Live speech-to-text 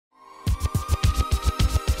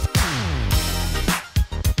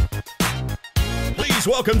Please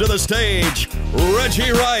welcome to the stage, Reggie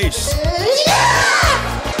Rice.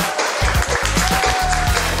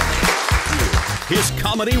 His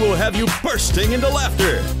comedy will have you bursting into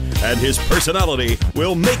laughter, and his personality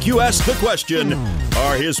will make you ask the question,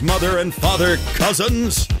 are his mother and father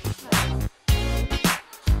cousins?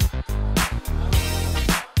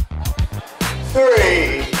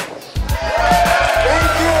 Three.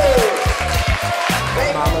 Thank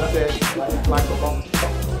you. Mama said, microphone.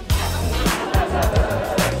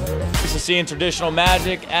 Used to seeing traditional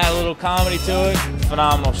magic, add a little comedy to it.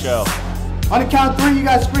 Phenomenal show. On the count of three, you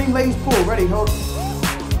guys scream, ladies pull. Ready, hold on.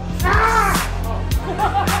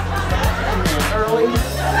 Early.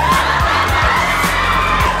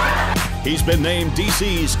 He's been named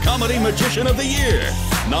DC's Comedy Magician of the Year.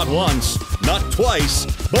 Not once, not twice,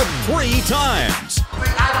 but 3 times.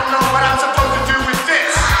 I don't know what I'm supposed to do with this.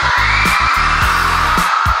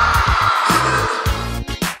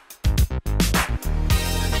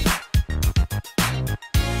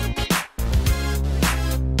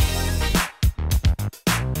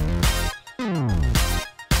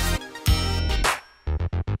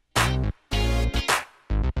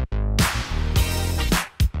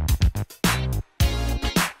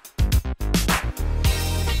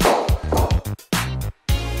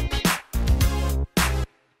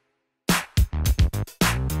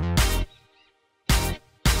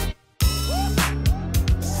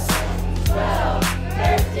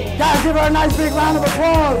 Guys, give her a nice big round of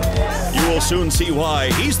applause. You will soon see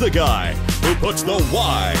why he's the guy who puts the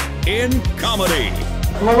Y in comedy.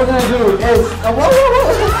 What we're gonna do is,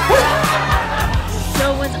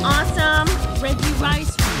 Show was awesome. Reggie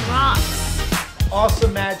Rice rocks.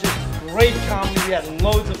 Awesome magic, great comedy, we had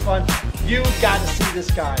loads of fun. You got to see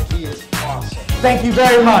this guy, he is awesome. Thank you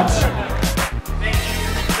very much. Thank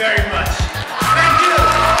you very much.